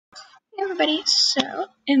Hey everybody, so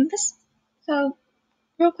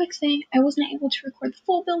real quick thing, I wasn't able to record the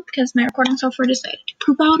full build because my recording software decided to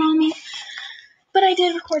poop out on me, but I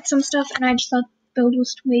did record some stuff and I just thought the build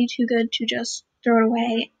was way too good to just throw it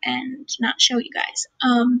away and not show you guys.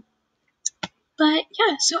 But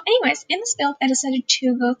yeah, so anyways, in this build I decided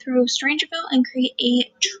to go through StrangerVille and create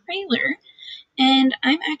a trailer, and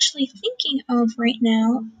I'm actually thinking of right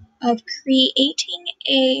now of creating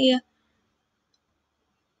a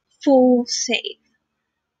full save.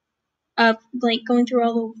 Of like going through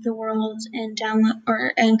all of the worlds and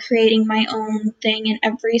and creating my own thing in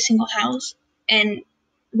every single house and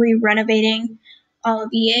re-renovating all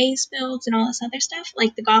of EA's builds and all this other stuff,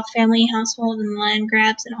 like the Goth family household and the land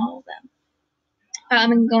grabs and all of them.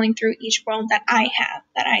 And going through each world that I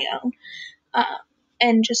own,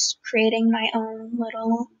 and just creating my own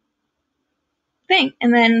little thing.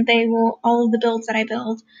 And then all of the builds that I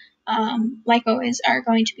build, like always, are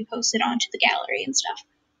going to be posted onto the gallery and stuff.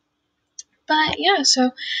 But yeah,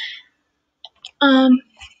 so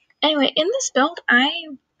anyway, in this build, I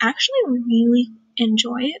actually really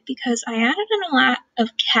enjoy it because I added in a lot of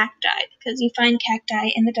cacti, because you find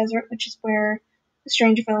cacti in the desert, which is where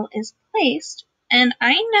StrangerVille is placed, and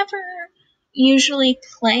I never usually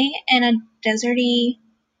play in a deserty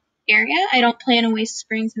area. I don't play in Oasis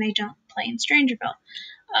Springs, and I don't play in StrangerVille.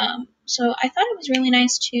 So I thought it was really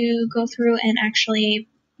nice to go through and actually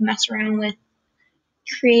mess around with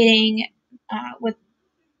creating with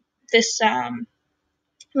this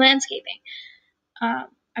landscaping.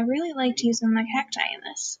 I really liked using the cacti in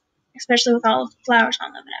this, especially with all of the flowers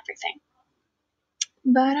on them and everything.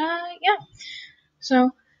 But yeah,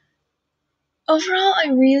 so overall, I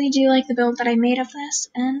really do like the build that I made of this,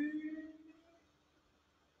 and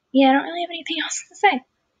yeah, I don't really have anything else to say.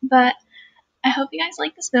 But I hope you guys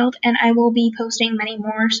like this build, and I will be posting many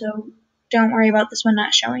more, so don't worry about this one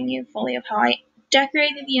not showing you fully of how I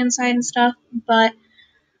decorated the inside and stuff, but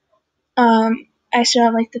I still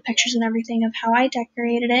have like the pictures and everything of how I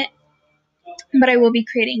decorated it. But I will be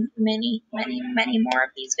creating many more of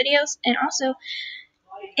these videos. And also,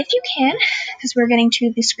 if you can, because we're getting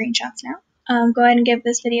to the screenshots now, go ahead and give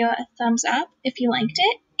this video a thumbs up if you liked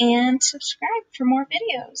it, and subscribe for more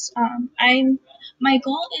videos. My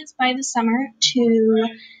goal is by the summer to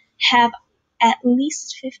have at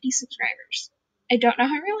least 50 subscribers. I don't know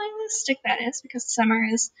how realistic that is because summer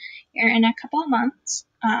is here in a couple of months,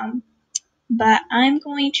 but I'm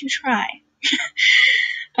going to try.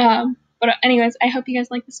 But anyways, I hope you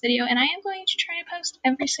guys like this video, and I am going to try to post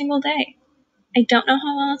every single day. I don't know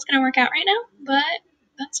how well it's going to work out right now, but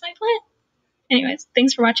that's my plan. Anyways,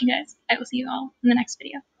 thanks for watching, guys. I will see you all in the next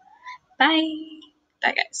video. Bye!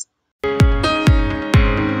 Bye, guys.